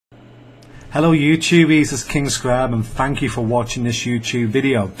Hello YouTubies, it's King Scribe and thank you for watching this YouTube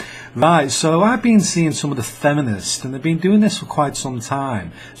video. Right, so I've been seeing some of the feminists and they've been doing this for quite some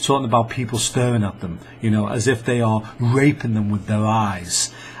time, talking about people staring at them, as if they are raping them with their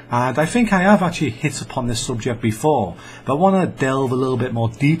eyes. And I think I have actually hit upon this subject before, but I want to delve a little bit more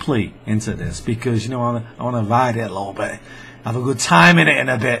deeply into this because, I want to ride it a little bit, have a good time in it in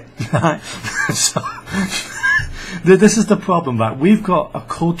a bit. So, this is the problem, right? We've got a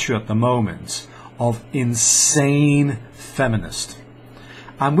culture at the moment of insane feminists.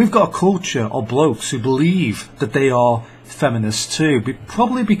 And we've got a culture of blokes who believe that they are feminists too,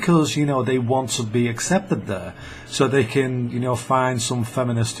 probably because, they want to be accepted there. So they can, find some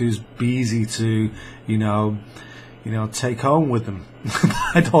feminist who's easy to, take home with them.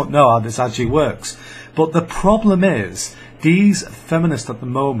 I don't know how this actually works. But the problem is, these feminists at the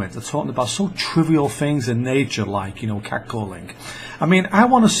moment are talking about so trivial things in nature, like, catcalling. I mean, I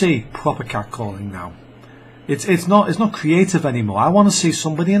want to see proper catcalling now. It's not creative anymore. I want to see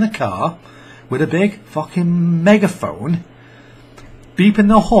somebody in a car with a big fucking megaphone, beeping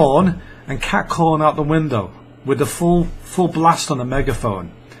the horn and catcalling out the window with the full blast on the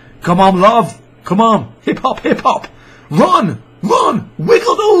megaphone. Come on, love. Come on. Hip hop, hip hop. Run. Run!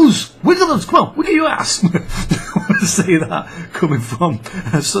 Wiggle those! Wiggle those! Come on, wiggle your ass! I want to say that coming from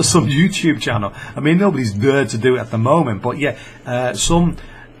some YouTube channel. I mean, nobody's dared to do it at the moment, but yeah, some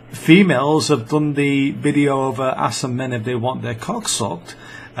females have done the video of asking men if they want their cock sucked.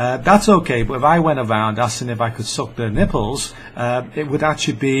 That's okay, but if I went around asking if I could suck their nipples, it would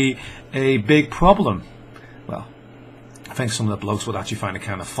actually be a big problem. Well, I think some of the blokes would actually find it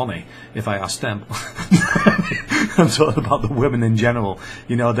kind of funny if I asked them. I'm talking about the women in general.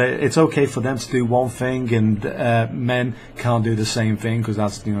 It's okay for them to do one thing and men can't do the same thing because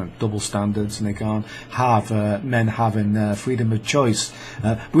that's, double standards, and they can't have men having freedom of choice.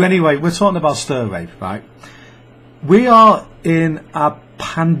 But anyway, we're talking about Starerape, right? We are in a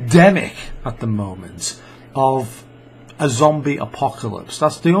pandemic at the moment of a zombie apocalypse.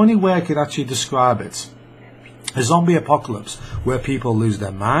 That's the only way I could actually describe it. A zombie apocalypse where people lose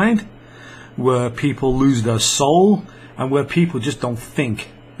their mind, where people lose their soul, and where people just don't think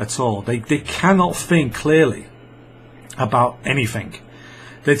at all. They cannot think clearly about anything.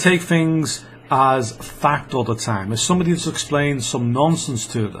 They take things as fact all the time. If somebody just explains some nonsense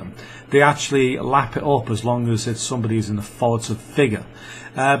to them, they actually lap it up as long as it's somebody who's an authoritative figure.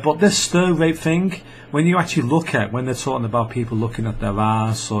 But this Starerape thing, when you actually look at, when they're talking about people looking at their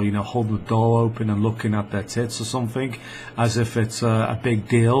ass or, holding the door open and looking at their tits or something, as if it's a big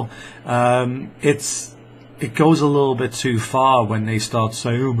deal, it goes a little bit too far when they start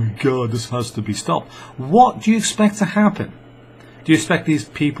saying, oh my God, this has to be stopped. What do you expect to happen? Do you expect these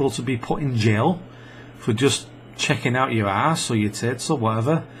people to be put in jail for just checking out your ass or your tits or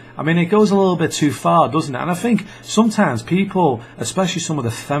whatever? I mean, it goes a little bit too far, doesn't it? And I think sometimes people, especially some of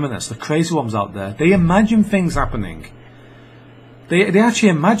the feminists, the crazy ones out there, they imagine things happening. They actually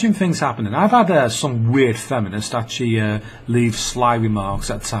imagine things happening. I've had some weird feminists actually leave sly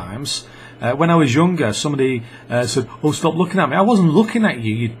remarks at times. When I was younger, somebody said, oh, stop looking at me. I wasn't looking at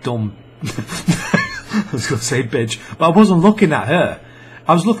you, you dumb... I was going to say bitch, but I wasn't looking at her.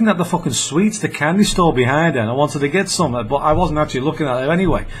 I was looking at the fucking sweets, the candy store behind her, and I wanted to get some, but I wasn't actually looking at her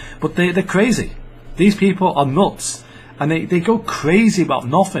anyway. But they're crazy. These people are nuts, and they go crazy about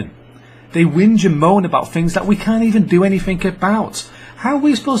nothing. They whinge and moan about things that we can't even do anything about. How are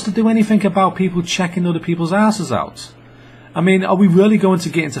we supposed to do anything about people checking other people's asses out? I mean, are we really going to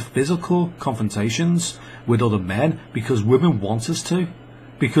get into physical confrontations with other men because women want us to?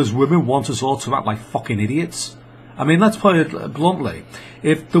 Because women want us all to act like fucking idiots? I mean, let's put it bluntly.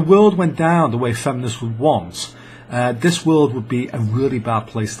 If the world went down the way feminists would want, this world would be a really bad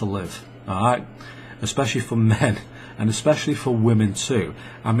place to live. Alright? Especially for men. And especially for women too.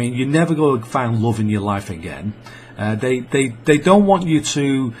 I mean, you're never going to find love in your life again. They don't want you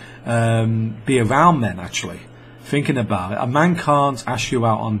to be around men, actually. Thinking about it, a man can't ask you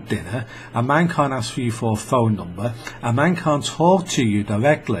out on dinner, a man can't ask you for a phone number, a man can't talk to you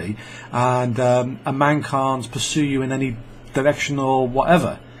directly, and a man can't pursue you in any direction or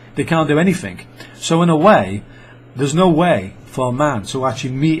whatever. They can't do anything. So in a way, there's no way for a man to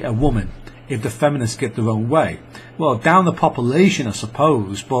actually meet a woman if the feminists get their own way. Well, down the population, I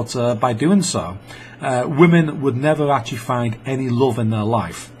suppose, but by doing so, women would never actually find any love in their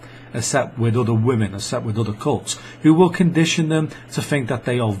life, except with other women, except with other cults, who will condition them to think that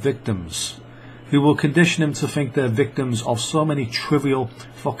they are victims, who will condition them to think they're victims of so many trivial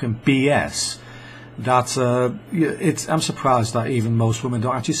fucking BS that I'm surprised that even most women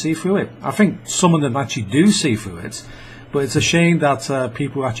don't actually see through it. I think some of them actually do see through it, But it's a shame that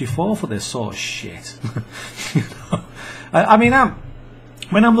people actually fall for this sort of shit. You know? I mean,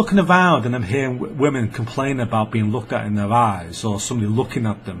 when I'm looking around and I'm hearing women complain about being looked at in their eyes, or somebody looking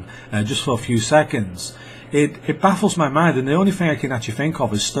at them just for a few seconds, it baffles my mind, and the only thing I can actually think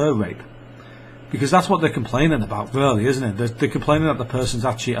of is Starerape. Because that's what they're complaining about, really, isn't it? They're complaining that the person's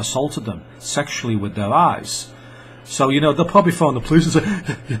actually assaulted them sexually with their eyes. So, you know, they'll probably phone the police and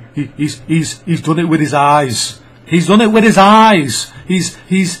say, he's done it with his eyes. He's done it with his eyes.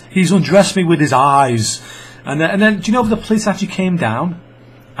 He's undressed me with his eyes. And then, do you know if the police actually came down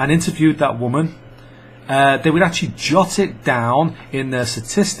and interviewed that woman? They would actually jot it down in their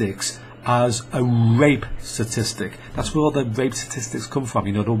statistics as a rape statistic. That's where all the rape statistics come from.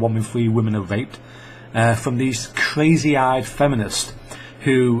 You know, the 1 in 3 women are raped, from these crazy-eyed feminists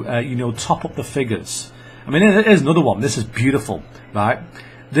who, you know, top up the figures. I mean, here's another one. This is beautiful, right?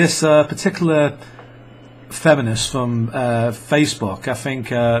 This particular feminist from Facebook, I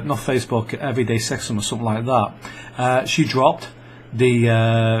think, not Facebook, Everyday Sexism or something like that, she dropped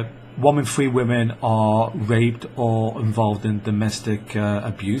the 1 in 3 women are raped or involved in domestic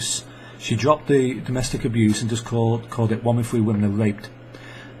abuse. She dropped the domestic abuse and just called it 1 in 3 women are raped.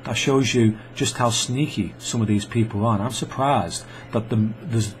 That shows you just how sneaky some of these people are. And I'm surprised that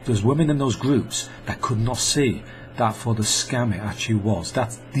there's women in those groups that could not see that for the scam it actually was.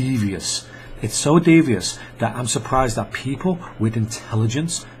 That's devious. It's so devious that I'm surprised that people with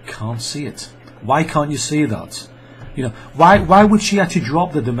intelligence can't see it. Why can't you see that? You know, why would she actually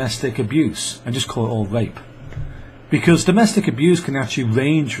drop the domestic abuse and just call it all rape? Because domestic abuse can actually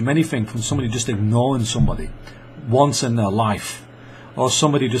range from anything from somebody just ignoring somebody once in their life, or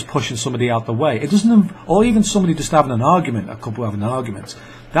somebody just pushing somebody out the way. It doesn't, or even somebody just having an argument, a couple having an argument.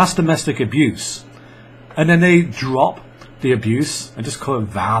 That's domestic abuse. And then they drop the abuse and just call it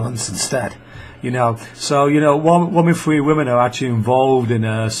violence instead. You know, so, you know, 1 in 3 women are actually involved in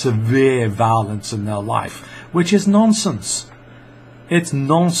a severe violence in their life, which is nonsense. It's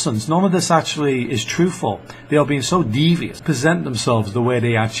nonsense. None of this actually is truthful. They are being so devious, present themselves the way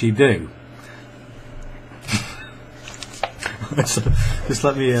they actually do. So, just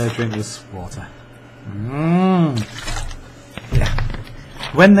let me drink this water. Yeah.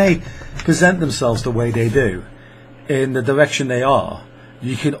 When they present themselves the way they do, in the direction they are,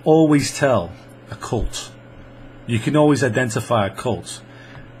 you can always tell a cult. You can always identify a cult,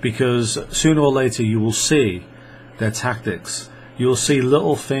 because sooner or later you will see their tactics. You'll see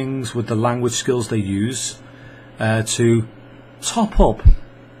little things with the language skills they use to top up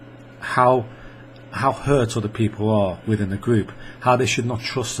how hurt other people are within the group, how they should not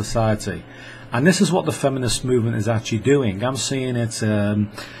trust society. And this is what the feminist movement is actually doing. I'm seeing it.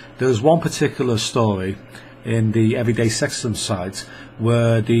 There's one particular story in the Everyday Sexism site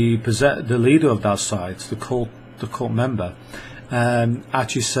where the leader of that site, the cult member,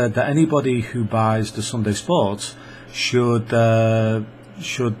 actually said that anybody who buys the Sunday Sports should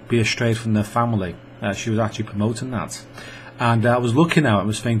be estranged from their family. She was actually promoting that, and I was looking at it and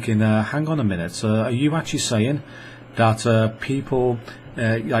was thinking, hang on a minute, are you actually saying that people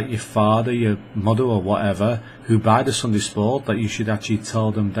like your father, your mother or whatever, who buy the Sunday Sport, that you should actually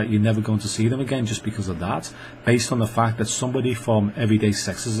tell them that you're never going to see them again just because of that, based on the fact that somebody from Everyday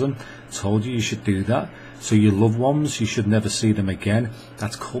Sexism told you should do that? So your loved ones, you should never see them again.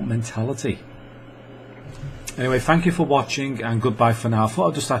 That's cult mentality. Anyway, thank you for watching, and goodbye for now. I thought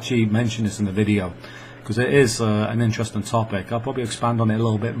I'd just actually mention this in the video because it is an interesting topic. I'll probably expand on it a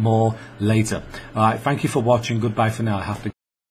little bit more later. Alright, thank you for watching. Goodbye for now. I have to